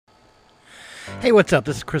Hey, what's up?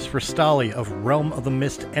 This is Christopher Stolle of Realm of the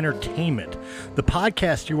Mist Entertainment. The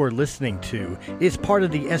podcast you are listening to is part of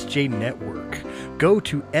the SJ Network. Go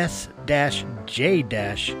to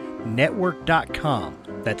s-j-network.com.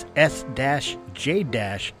 That's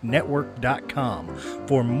s-j-network.com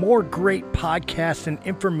for more great podcasts and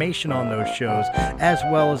information on those shows, as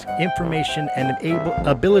well as information and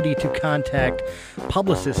ability to contact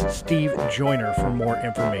publicist Steve Joyner for more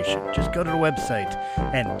information. Just go to the website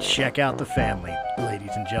and check out the family,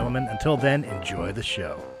 ladies and gentlemen. Until then, enjoy the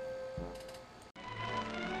show.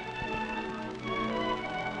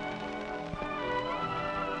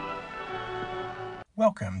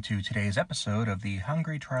 Welcome to today's episode of the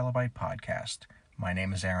Hungry Trilobite Podcast. My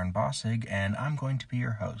name is Aaron Bossig, and I'm going to be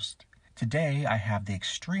your host. Today, I have the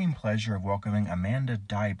extreme pleasure of welcoming Amanda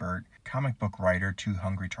Deibert, comic book writer, to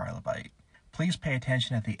Hungry Trilobite. Please pay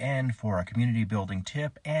attention at the end for a community building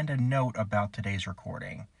tip and a note about today's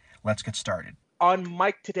recording. Let's get started. On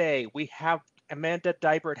mic today, we have Amanda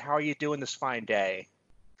Deibert. How are you doing this fine day?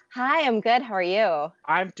 Hi, I'm good. How are you?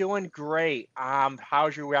 I'm doing great.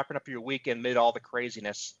 How's you wrapping up your weekend amid all the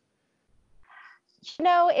craziness? You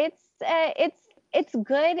know, it's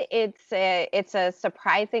good. It's a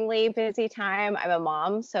surprisingly busy time. I'm a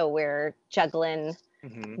mom, so we're juggling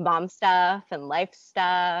mom stuff and life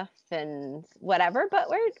stuff and whatever. But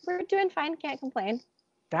we're doing fine. Can't complain.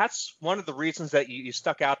 That's one of the reasons that you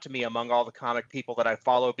stuck out to me among all the comic people that I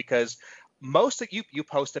follow, because most of you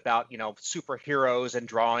post about, superheroes and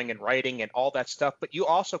drawing and writing and all that stuff, but you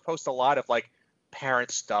also post a lot of like parent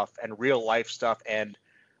stuff and real life stuff, and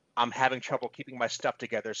I'm having trouble keeping my stuff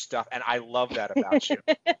together stuff, and I love that about you.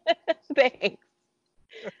 Thanks.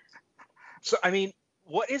 So, I mean,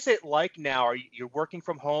 what is it like now? You're working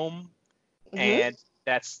from home, and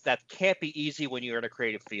that can't be easy when you're in a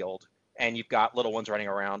creative field and you've got little ones running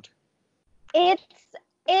around.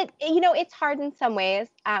 It's hard in some ways.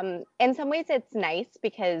 In some ways it's nice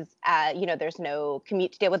because, there's no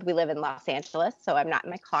commute to deal with. We live in Los Angeles, so I'm not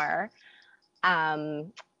in my car.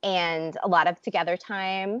 And a lot of together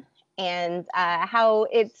time. And how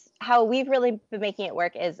we've really been making it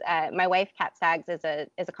work is my wife, Kat Staggs, is a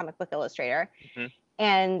comic book illustrator.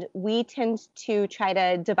 And we tend to try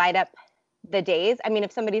to divide up the days. I mean,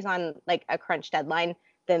 if somebody's on like a crunch deadline,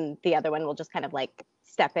 then the other one will just kind of like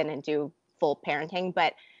step in and do full parenting,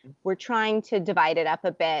 but we're trying to divide it up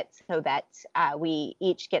a bit so that we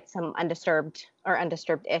each get some undisturbed or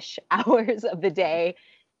undisturbed-ish hours of the day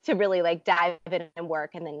to really like dive in and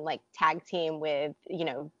work, and then like tag team with,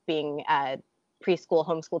 being preschool,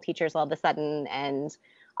 homeschool teachers all of a sudden and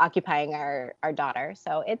occupying our daughter.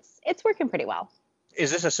 So it's working pretty well.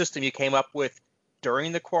 Is this a system you came up with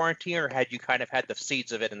during the quarantine, or had you kind of had the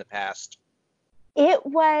seeds of it in the past? It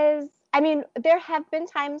was, there have been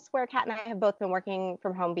times where Kat and I have both been working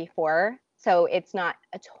from home before, so it's not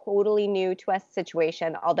a totally new to us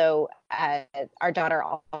situation, although our daughter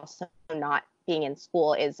also not being in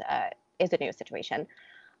school is a new situation.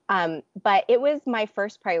 But it was my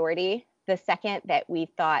first priority the second that we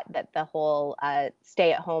thought that the whole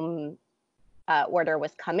stay-at-home order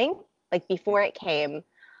was coming. Like before it came,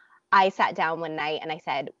 I sat down one night and I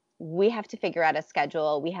said, we have to figure out a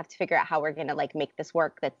schedule. We have to figure out how we're going to like make this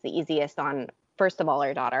work that's the easiest on, first of all,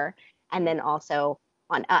 our daughter, and then also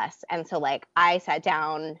on us. And so like I sat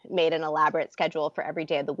down, made an elaborate schedule for every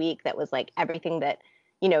day of the week that was like everything that,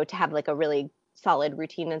 to have like a really solid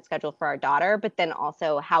routine and schedule for our daughter, but then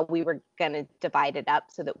also how we were going to divide it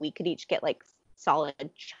up so that we could each get like solid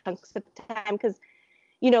chunks of time. Because,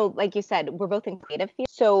 like you said, we're both in creative field.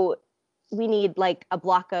 So we need like a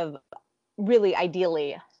block of really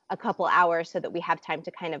ideally a couple hours so that we have time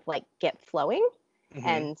to kind of like get flowing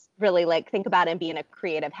and really like think about and be in a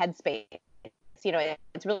creative headspace.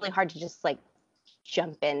 It's really hard to just like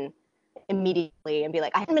jump in immediately and be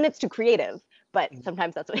like, I have minutes to creative, but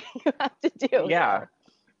sometimes that's what you have to do. Yeah. So,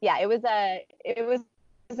 yeah, it was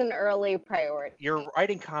an early priority. You're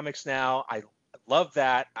writing comics now. I love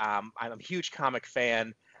that. I'm a huge comic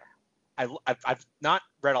fan. I've not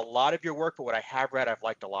read a lot of your work, but what I have read, I've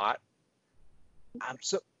liked a lot.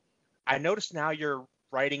 So I noticed now you're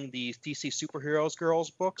writing these DC Superheroes Girls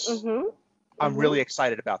books. I'm really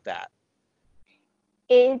excited about that.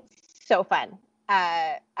 It's so fun.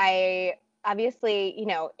 I obviously,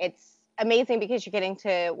 it's amazing because you're getting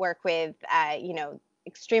to work with,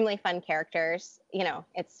 extremely fun characters.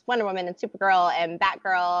 It's Wonder Woman and Supergirl and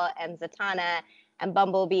Batgirl and Zatanna and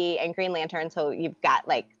Bumblebee and Green Lantern. So you've got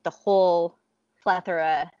like the whole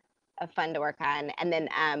plethora of fun to work on. And then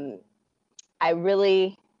I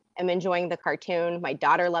really am enjoying the cartoon. My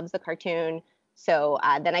daughter loves the cartoon. So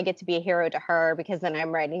then I get to be a hero to her because then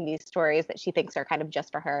I'm writing these stories that she thinks are kind of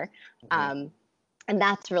just for her. And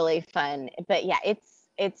that's really fun. But yeah,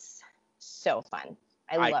 it's so fun.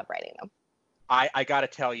 I love writing them. I got to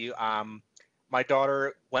tell you, my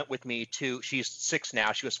daughter went with me to, she's 6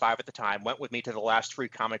 now, she was 5 at the time, went with me to the last free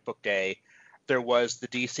comic book day. There was the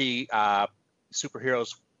DC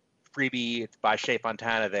Superheroes freebie by Shea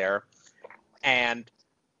Fontana there. And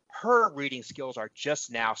her reading skills are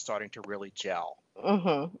just now starting to really gel.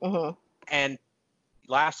 Mm-hmm, mm-hmm. And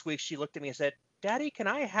last week she looked at me and said, Daddy, can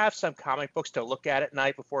I have some comic books to look at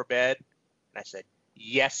night before bed? And I said,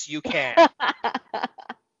 yes, you can.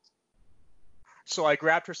 So I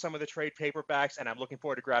grabbed her some of the trade paperbacks, and I'm looking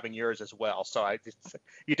forward to grabbing yours as well. So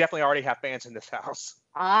you definitely already have fans in this house.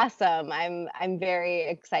 Awesome. I'm very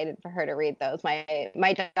excited for her to read those.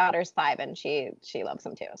 My daughter's 5 and she loves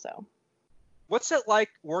them too. So what's it like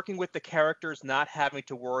working with the characters, not having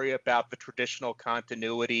to worry about the traditional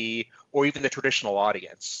continuity or even the traditional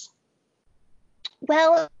audience?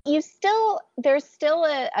 Well, there's still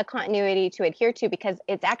a continuity to adhere to, because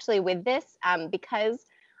it's actually with this, because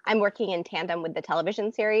I'm working in tandem with the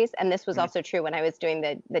television series, and this was also true when I was doing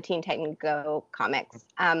the Teen Titan Go comics.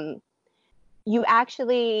 You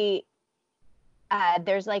actually,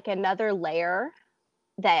 there's like another layer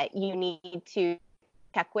that you need to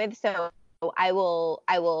check with. So I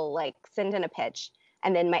will like send in a pitch,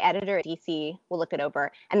 and then my editor at DC will look it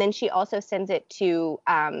over, and then she also sends it to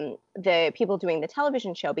the people doing the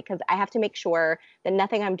television show, because I have to make sure that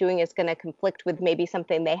nothing I'm doing is going to conflict with maybe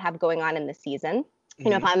something they have going on in the season. You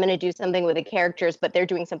know, if I'm going to do something with the characters, but they're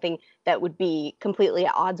doing something that would be completely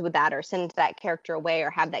at odds with that, or send that character away, or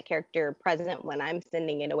have that character present when I'm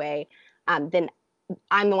sending it away, then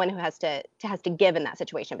I'm the one who has to give in that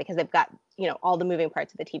situation, because they've got, you know, all the moving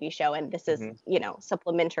parts of the TV show, and this is, you know,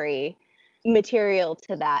 supplementary material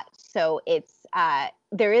to that. So it's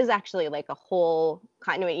there is actually like a whole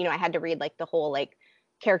continuity. You know, I had to read like the whole like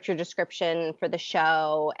character description for the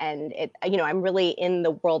show, and it, you know, I'm really in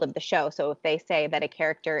the world of the show. So if they say that a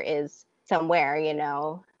character is somewhere, you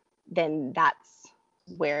know, then that's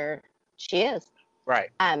where she is.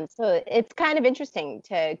 Right. So it's kind of interesting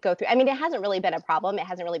to go through. I mean, it hasn't really been a problem. It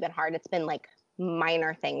hasn't really been hard. It's been like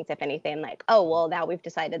minor things, if anything, like, oh, well, now we've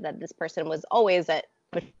decided that this person was always at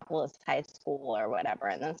Metropolis High School or whatever.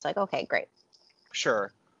 And then it's like, okay, great.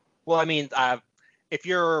 Sure. Well, I mean, if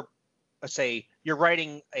you're, let's say, you're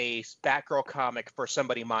writing a Batgirl comic for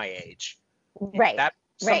somebody my age, right? That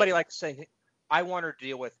somebody like saying, I want her to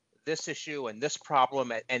deal with this issue and this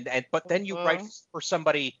problem, and but then you write for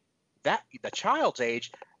somebody that the child's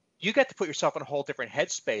age, you get to put yourself in a whole different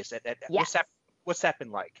headspace. Yes. What's that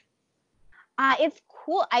been like? It's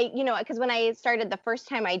cool. You know, because when I started, the first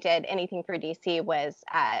time I did anything for DC was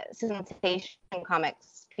Sensation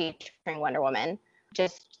Comics featuring Wonder Woman,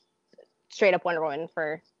 just straight up Wonder Woman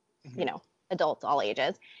for, you know, adults, all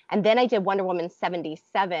ages. And then I did Wonder Woman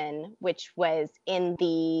 77, which was in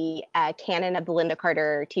the canon of the Linda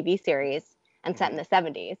Carter TV series and set in the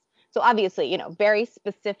 70s. So obviously, you know, very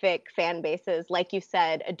specific fan bases, like you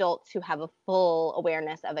said, adults who have a full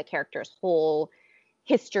awareness of a character's whole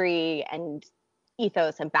history and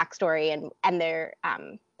ethos and backstory. And they're,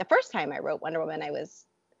 the first time I wrote Wonder Woman,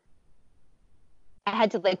 I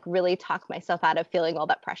had to like really talk myself out of feeling all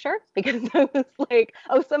that pressure, because I was like,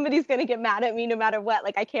 oh, somebody's going to get mad at me no matter what.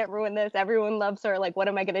 Like, I can't ruin this. Everyone loves her. Like, what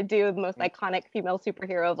am I going to do? The most iconic female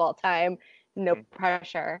superhero of all time. No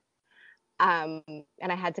pressure. And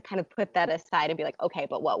I had to kind of put that aside and be like, okay,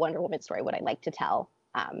 but what Wonder Woman story would I like to tell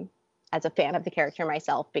as a fan of the character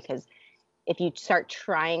myself? Because if you start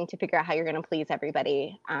trying to figure out how you're going to please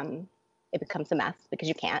everybody, it becomes a mess, because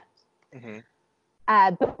you can't.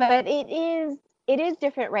 But it is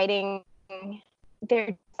different writing.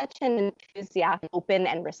 They're such an enthusiastic, open,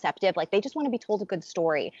 and receptive. Like, they just want to be told a good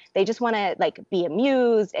story. They just want to like be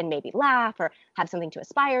amused and maybe laugh or have something to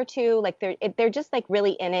aspire to. Like, they're just like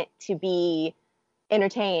really in it to be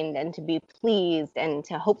entertained and to be pleased and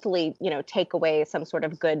to hopefully, you know, take away some sort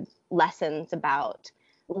of good lessons about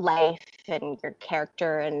life and your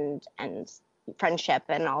character and friendship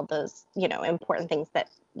and all those, you know, important things that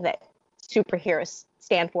superheroes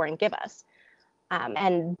stand for and give us.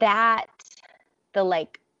 And that, the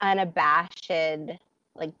like unabashed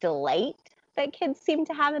like delight that kids seem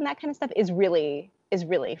to have in that kind of stuff is really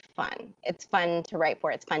fun. It's fun to write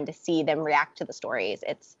for. It's fun to see them react to the stories.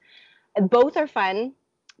 Both are fun,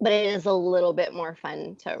 but it is a little bit more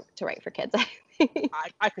fun to write for kids.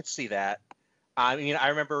 I could see that. I mean, I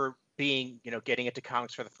remember getting into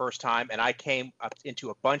comics for the first time, and I came up into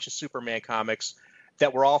a bunch of Superman comics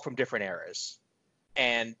that were all from different eras.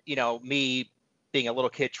 And, you know, me being a little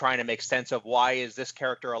kid trying to make sense of why is this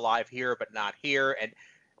character alive here but not here,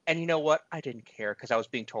 and you know what, I didn't care, because I was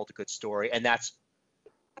being told a good story, and that's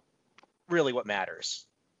really what matters.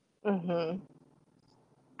 Mm-hmm.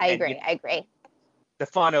 I And agree. I agree. the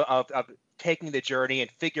fun of taking the journey and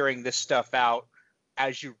figuring this stuff out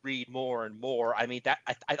as you read more and more. I mean, that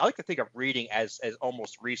I like to think of reading as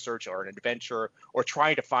almost research or an adventure or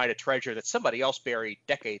trying to find a treasure that somebody else buried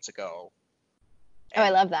decades ago. Oh, I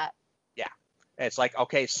love that. Yeah. And it's like,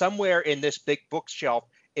 okay, somewhere in this big bookshelf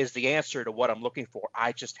is the answer to what I'm looking for.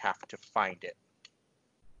 I just have to find it.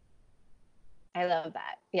 I love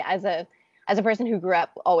that. Yeah, as a person who grew up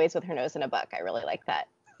always with her nose in a book, I really like that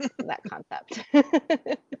concept.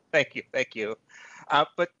 Thank you.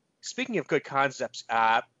 But speaking of good concepts,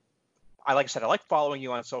 like I said, I like following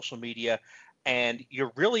you on social media, and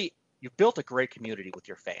you've built a great community with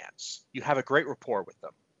your fans. You have a great rapport with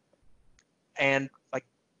them, and like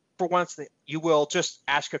for once, you will just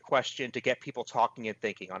ask a question to get people talking and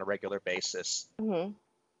thinking on a regular basis. Mm-hmm.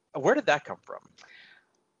 Where did that come from?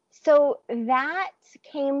 So that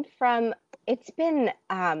came from, it's been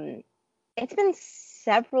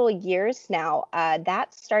several years now.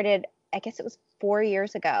 That started, I guess it was 4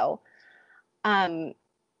 years ago. One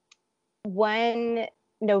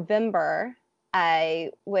November,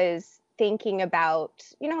 I was thinking about,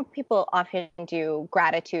 people often do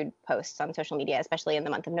gratitude posts on social media, especially in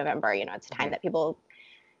the month of November. It's a time that people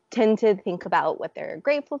tend to think about what they're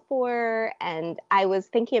grateful for. And I was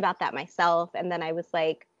thinking about that myself. And then I was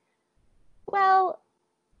like, well,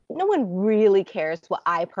 no one really cares what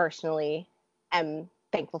I personally am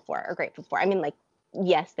thankful for or grateful for. I mean, like,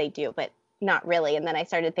 yes, they do, but not really. And then I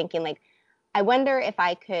started thinking, like, I wonder if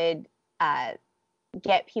I could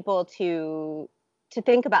get people to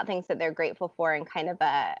think about things that they're grateful for in kind of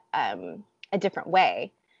a different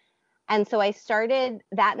way. And so I started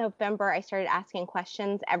that November, I started asking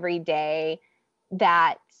questions every day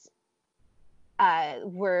that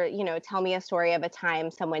were, tell me a story of a time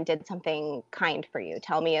someone did something kind for you.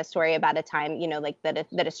 Tell me a story about a time, like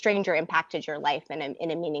that a stranger impacted your life in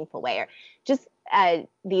a meaningful way, or just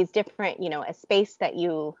these different, a space that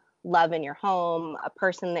you love in your home, a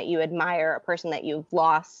person that you admire, a person that you've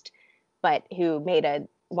lost, but who made a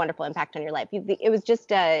wonderful impact on your life. It was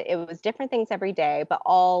just it was different things every day, but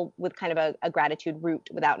all with kind of a gratitude root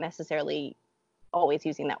without necessarily always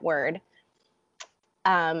using that word.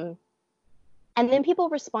 And then people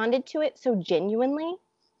responded to it so genuinely,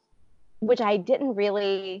 which I didn't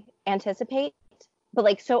really anticipate, but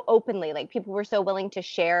like so openly, like people were so willing to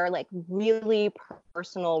share like really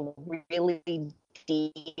personal, really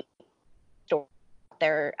deep stories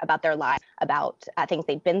about their lives, about things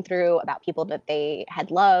they've been through, about people that they had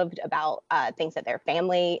loved, about things that their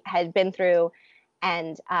family had been through.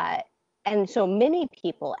 And so many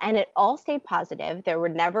people, and it all stayed positive. There were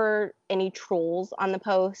never any trolls on the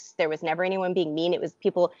posts. There was never anyone being mean. It was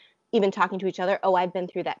people even talking to each other. Oh, I've been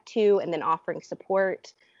through that too. And then offering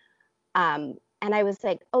support. And I was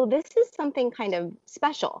like, oh, this is something kind of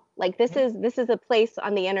special. Like this is a place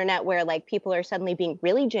on the internet where like people are suddenly being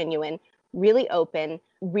really genuine, really open,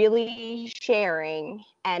 really sharing.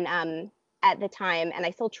 And at the time, and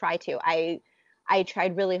I still try to, I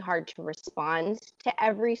tried really hard to respond to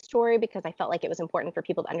every story because I felt like it was important for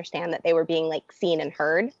people to understand that they were being like seen and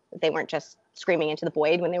heard. They weren't just screaming into the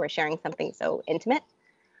void when they were sharing something so intimate.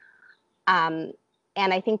 And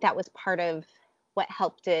I think that was part of what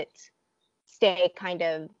helped it stay kind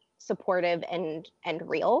of supportive and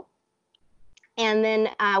real. And then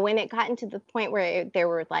when it got into the point where there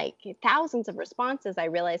were like thousands of responses, I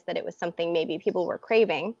realized that it was something maybe people were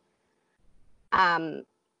craving.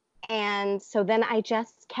 And so then I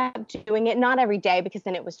just kept doing it, not every day, because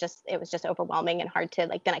then it was just overwhelming and hard to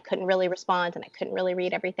like, then I couldn't really respond and I couldn't really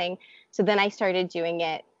read everything. So then I started doing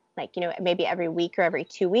it like, maybe every week or every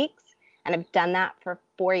 2 weeks. And I've done that for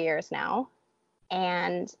 4 years now.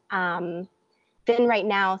 And then right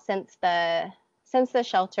now, since the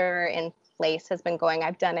shelter in place has been going,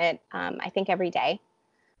 I've done it, I think every day,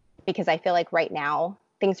 because I feel like right now,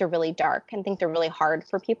 things are really dark and things are really hard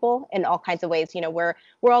for people in all kinds of ways. We're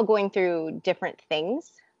all going through different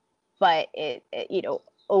things, but it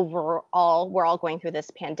overall, we're all going through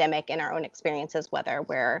this pandemic in our own experiences, whether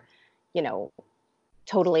we're,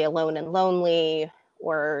 totally alone and lonely,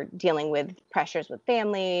 or dealing with pressures with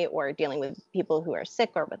family, or dealing with people who are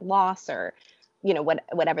sick or with loss, or,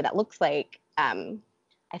 whatever that looks like.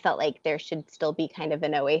 I felt like there should still be kind of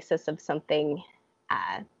an oasis of something,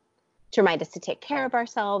 to remind us to take care of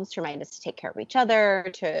ourselves, to remind us to take care of each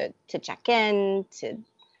other, to check in, to,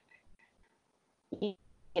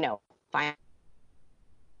 find.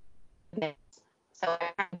 So I'm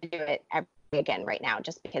trying to do it again right now,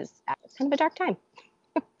 just because it's kind of a dark time.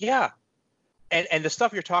 Yeah. And the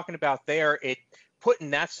stuff you're talking about there, it put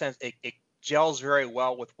in that sense, it gels very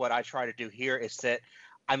well with what I try to do here is that,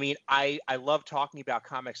 I mean, I love talking about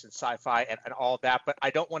comics and sci-fi and all of that, but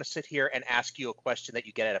I don't want to sit here and ask you a question that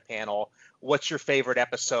you get at a panel. What's your favorite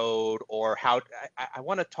episode? Or how I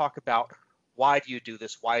want to talk about, why do you do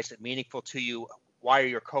this? Why is it meaningful to you? Why are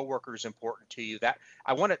your coworkers important to you? That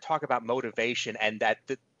I want to talk about motivation, and that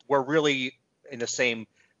we're really in the same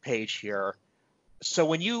page here. So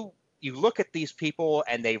when you look at these people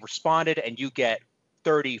and they responded, and you get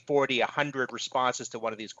 30, 40, 100 responses to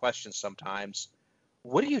one of these questions sometimes,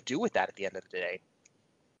 what do you do with that at the end of the day?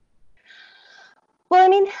 Well, I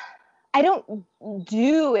mean, I don't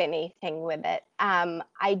do anything with it.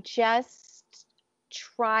 I just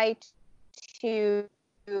try to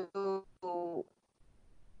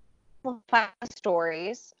find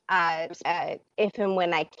stories if and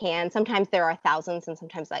when I can. Sometimes there are thousands, and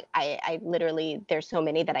sometimes like I literally, there's so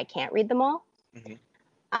many that I can't read them all. Mm-hmm.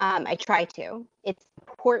 I try to. It's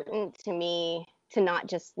important to me to not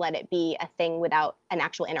just let it be a thing without an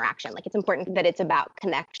actual interaction. Like, it's important that it's about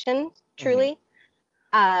connection, truly.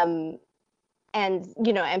 Mm-hmm. And,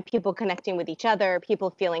 you know, and people connecting with each other, people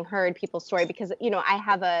feeling heard, people's story, because, you know, I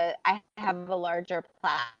have a larger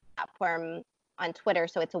platform on Twitter.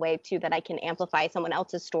 So it's a way too that I can amplify someone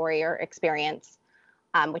else's story or experience,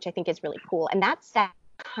 which I think is really cool. And that's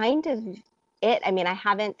kind of it. I mean, I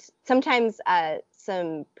haven't, sometimes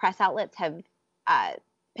some press outlets have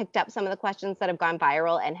picked up some of the questions that have gone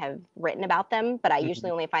viral and have written about them, but I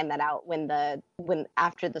usually only find that out when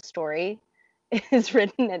after the story is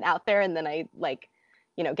written and out there, and then I, like,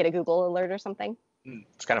 you know, get a Google alert or something.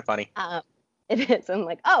 It's kind of funny. It is. I'm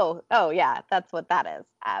like, oh yeah, that's what that is.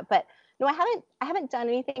 But no, I haven't done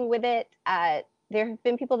anything with it. There have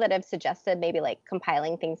been people that have suggested maybe like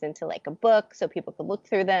compiling things into like a book so people could look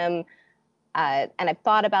through them. And I've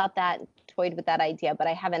thought about that, toyed with that idea, but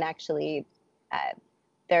I haven't actually.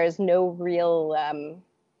 There's no real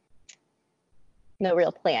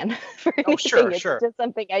plan for anything. Sure. It's just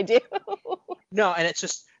something I do. No, and it's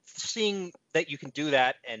just seeing that you can do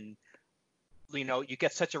that, and, you know, you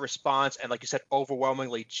get such a response, and like you said,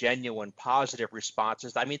 overwhelmingly genuine, positive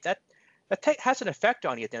responses. I mean, that has an effect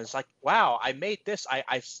on you. Then it's like, wow, I made this.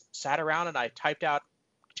 I sat around and I typed out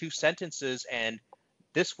 2 sentences, and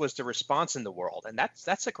this was the response in the world, and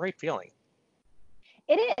that's a great feeling.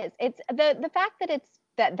 It is. It's the fact that it's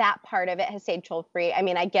that part of it has stayed troll free. I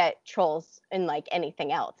mean, I get trolls in like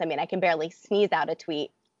anything else. I mean, I can barely sneeze out a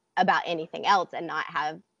tweet about anything else and not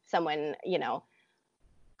have someone, you know,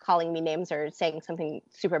 calling me names or saying something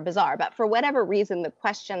super bizarre. But for whatever reason, the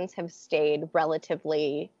questions have stayed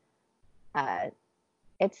relatively,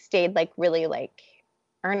 it's stayed like really like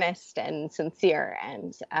earnest and sincere.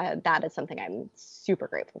 And that is something I'm super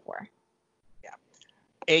grateful for. Yeah.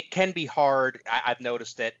 It can be hard. I've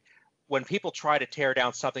noticed that when people try to tear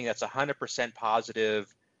down something that's 100%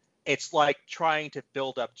 positive, it's like trying to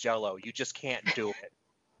build up Jell-O. You just can't do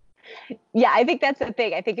it. Yeah, I think that's the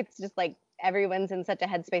thing. I think it's just like everyone's in such a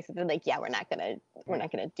headspace that they're like, yeah, we're not gonna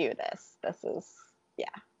do this. This is, yeah.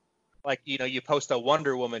 Like, you know, you post a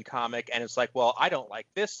Wonder Woman comic and it's like, well, I don't like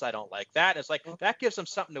this, I don't like that. It's like, that gives them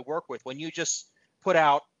something to work with. When you just put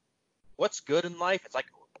out what's good in life, it's like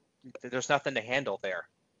there's nothing to handle there.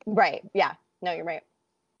 Right. Yeah. No, you're right.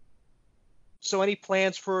 So any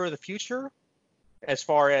plans for the future as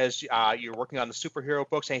far as you're working on the superhero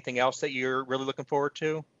books? Anything else that you're really looking forward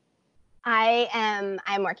to? I'm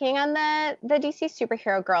working on the DC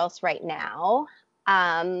Superhero Girls right now.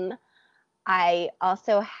 I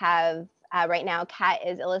also have right now, Kat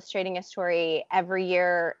is illustrating a story every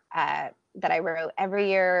year that I wrote. Every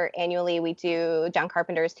year annually we do John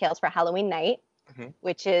Carpenter's Tales for Halloween Night. Mm-hmm.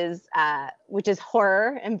 which is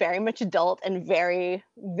horror and very much adult and very,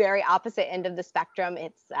 very opposite end of the spectrum.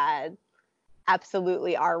 It's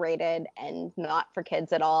absolutely R-rated and not for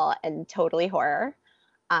kids at all, and totally horror.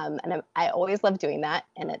 And I always love doing that,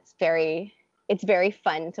 and it's very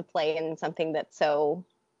fun to play in something that's so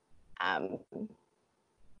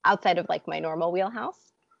outside of like my normal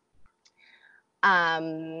wheelhouse.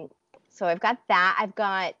 So I've got that.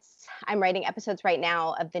 I'm writing episodes right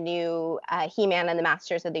now of the new He-Man and the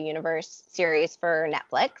Masters of the Universe series for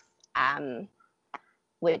Netflix,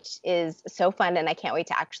 which is so fun, and I can't wait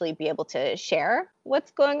to actually be able to share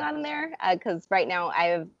what's going on there, because right now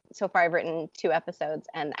I've written 2 episodes,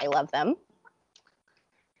 and I love them.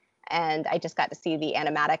 And I just got to see the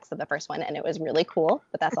animatics of the first one, and it was really cool,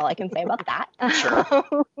 but that's all I can say about that. Sure.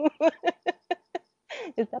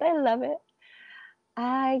 Is that I love it.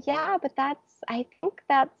 Yeah, but I think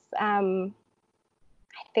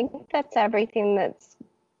that's everything that's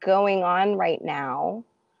going on right now.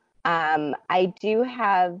 I do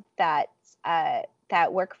have that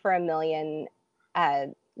that Work for a Million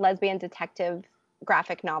lesbian detective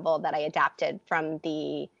graphic novel that I adapted from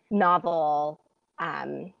the novel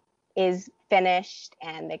is finished,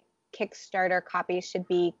 and the Kickstarter copy should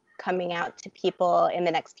be coming out to people in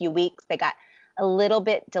the next few weeks. They got a little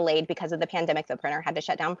bit delayed because of the pandemic. The printer had to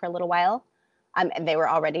shut down for a little while, and they were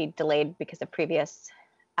already delayed because of previous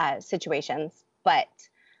situations. But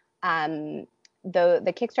the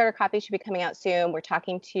Kickstarter copy should be coming out soon. We're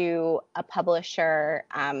talking to a publisher,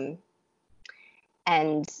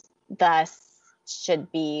 and thus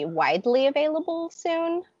should be widely available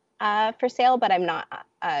soon for sale, but I'm not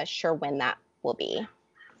sure when that will be.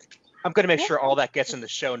 I'm going to make sure all that gets in the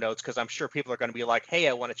show notes, because I'm sure people are going to be like, hey,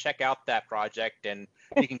 I want to check out that project, and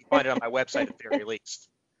you can find it on my website at the very least.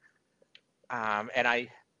 And I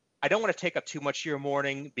don't want to take up too much of your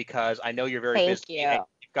morning, because I know you're very busy and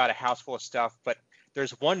you've got a house full of stuff, but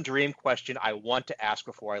there's one dream question I want to ask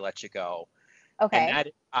before I let you go. Okay.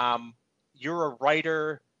 And that, you're a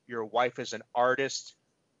writer, your wife is an artist.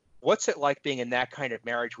 What's it like being in that kind of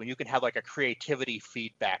marriage when you can have like a creativity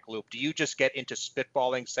feedback loop? Do you just get into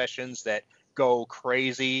spitballing sessions that go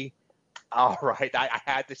crazy? All right, I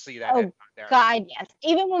had to see that. Oh, God, yes.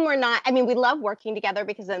 Even when we're not, I mean, we love working together,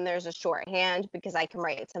 because then there's a shorthand, because I can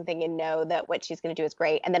write something and know that what she's going to do is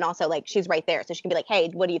great. And then also, like, she's right there, so she can be like, hey,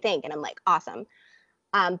 what do you think? And I'm like, awesome.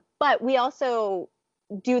 But we also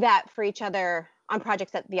do that for each other on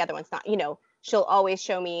projects that the other one's not. She'll always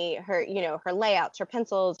show me her, her layouts, her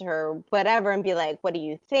pencils, her whatever, and be like, what do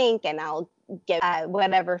you think? And I'll give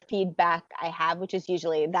whatever feedback I have, which is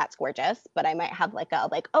usually, that's gorgeous, but I might have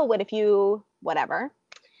oh, what if you, whatever.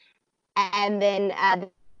 And then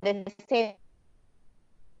the same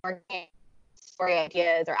story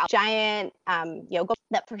ideas, or giant yoga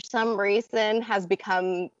that for some reason has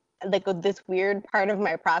become like this weird part of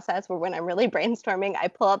my process, where when I'm really brainstorming, I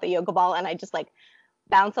pull out the yoga ball and I just like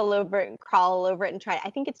bounce all over it and crawl all over it and try. I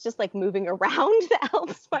think it's just like moving around that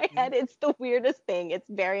helps my head. It's the weirdest thing. It's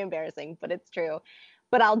very embarrassing, but it's true.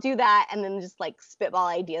 But I'll do that and then just like spitball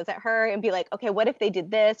ideas at her and be like, okay, what if they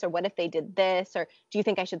did this? Or what if they did this? Or do you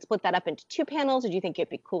think I should split that up into 2 panels? Or do you think it'd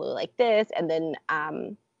be cooler like this? And then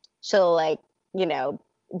she'll like,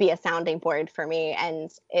 be a sounding board for me.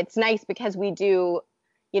 And it's nice because we do,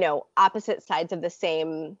 opposite sides of the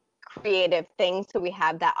same creative thing. So we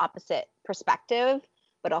have that opposite perspective,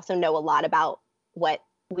 but also know a lot about what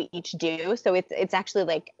we each do. So it's actually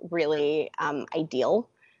like really ideal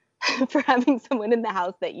for having someone in the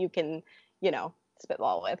house that you can,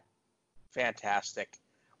 spitball with. Fantastic.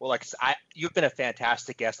 Well, you've been a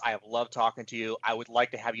fantastic guest. I have loved talking to you. I would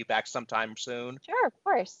like to have you back sometime soon. Sure, of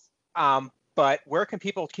course. But where can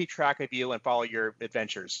people keep track of you and follow your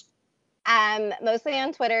adventures? Mostly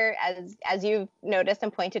on Twitter. As you've noticed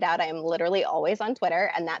and pointed out, I'm literally always on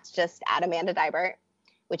Twitter, and that's just at Amanda Deibert,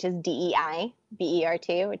 which is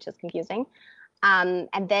DEIBERT, which is confusing. And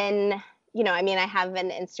then, I have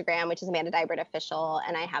an Instagram, which is Amanda Deibert Official,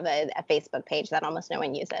 and I have a Facebook page that almost no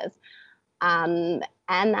one uses. And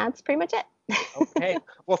that's pretty much it. Okay.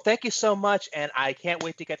 Well, thank you so much, and I can't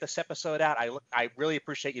wait to get this episode out. I really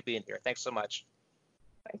appreciate you being here. Thanks so much.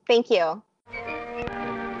 Thank you.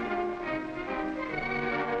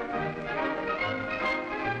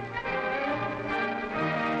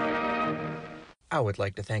 I would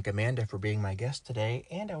like to thank Amanda for being my guest today,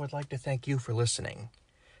 and I would like to thank you for listening.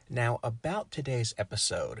 Now, about today's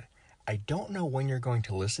episode, I don't know when you're going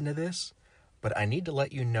to listen to this, but I need to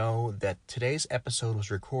let you know that today's episode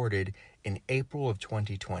was recorded in April of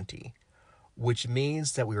 2020, which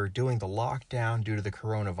means that we were doing the lockdown due to the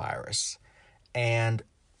coronavirus. And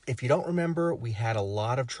if you don't remember, we had a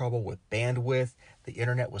lot of trouble with bandwidth, the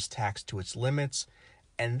internet was taxed to its limits,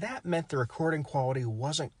 and that meant the recording quality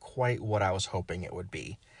wasn't quite what I was hoping it would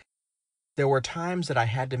be. There were times that I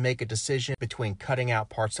had to make a decision between cutting out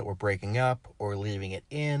parts that were breaking up or leaving it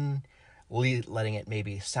in, letting it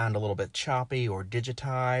maybe sound a little bit choppy or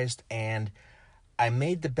digitized, and I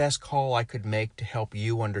made the best call I could make to help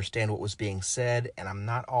you understand what was being said, and I'm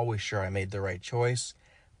not always sure I made the right choice,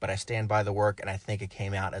 but I stand by the work and I think it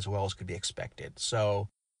came out as well as could be expected. So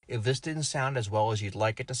if this didn't sound as well as you'd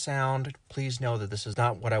like it to sound, please know that this is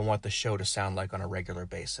not what I want the show to sound like on a regular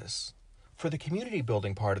basis. For the community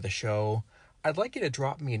building part of the show, I'd like you to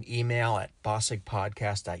drop me an email at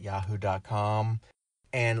bossigpodcast@yahoo.com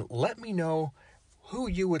and let me know who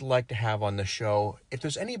you would like to have on the show. If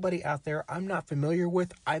there's anybody out there I'm not familiar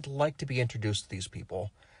with, I'd like to be introduced to these people.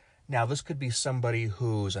 Now, this could be somebody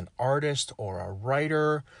who's an artist or a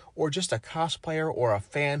writer or just a cosplayer or a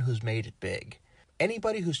fan who's made it big.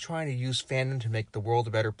 Anybody who's trying to use fandom to make the world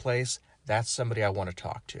a better place, that's somebody I want to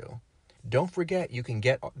talk to. Don't forget, you can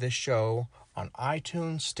get this show on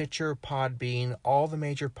iTunes, Stitcher, Podbean, all the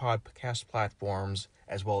major podcast platforms,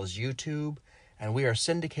 as well as YouTube, and we are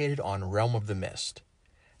syndicated on Realm of the Mist.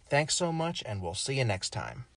 Thanks so much, and we'll see you next time.